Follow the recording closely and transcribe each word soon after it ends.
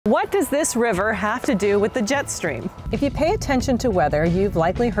What does this river have to do with the jet stream? If you pay attention to weather, you've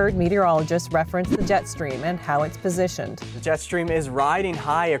likely heard meteorologists reference the jet stream and how it's positioned. The jet stream is riding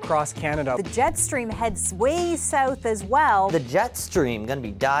high across Canada. The jet stream heads way south as well. The jet stream going to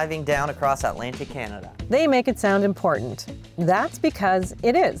be diving down across Atlantic Canada. They make it sound important. That's because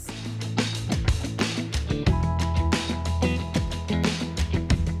it is.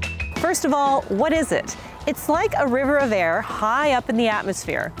 First of all, what is it? It's like a river of air high up in the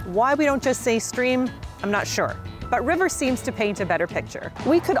atmosphere. Why we don't just say stream, I'm not sure. But river seems to paint a better picture.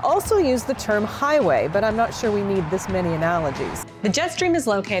 We could also use the term highway, but I'm not sure we need this many analogies. The jet stream is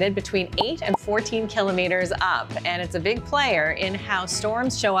located between 8 and 14 kilometers up, and it's a big player in how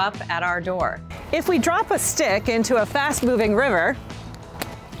storms show up at our door. If we drop a stick into a fast-moving river,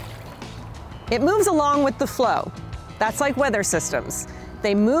 it moves along with the flow. That's like weather systems.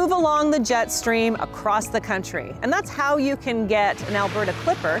 They move along the jet stream across the country, and that's how you can get an Alberta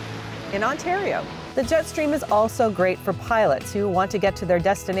Clipper in Ontario. The jet stream is also great for pilots who want to get to their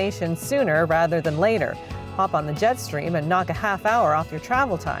destination sooner rather than later. Hop on the jet stream and knock a half hour off your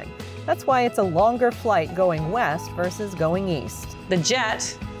travel time. That's why it's a longer flight going west versus going east. The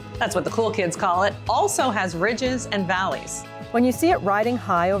jet, that's what the cool kids call it, also has ridges and valleys. When you see it riding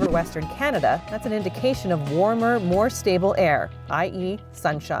high over Western Canada, that's an indication of warmer, more stable air, i.e.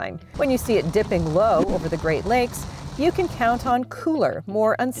 sunshine. When you see it dipping low over the Great Lakes, you can count on cooler,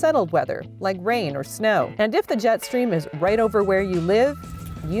 more unsettled weather, like rain or snow. And if the jet stream is right over where you live,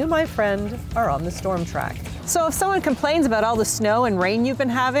 you, my friend, are on the storm track. So if someone complains about all the snow and rain you've been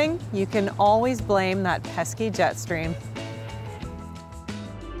having, you can always blame that pesky jet stream.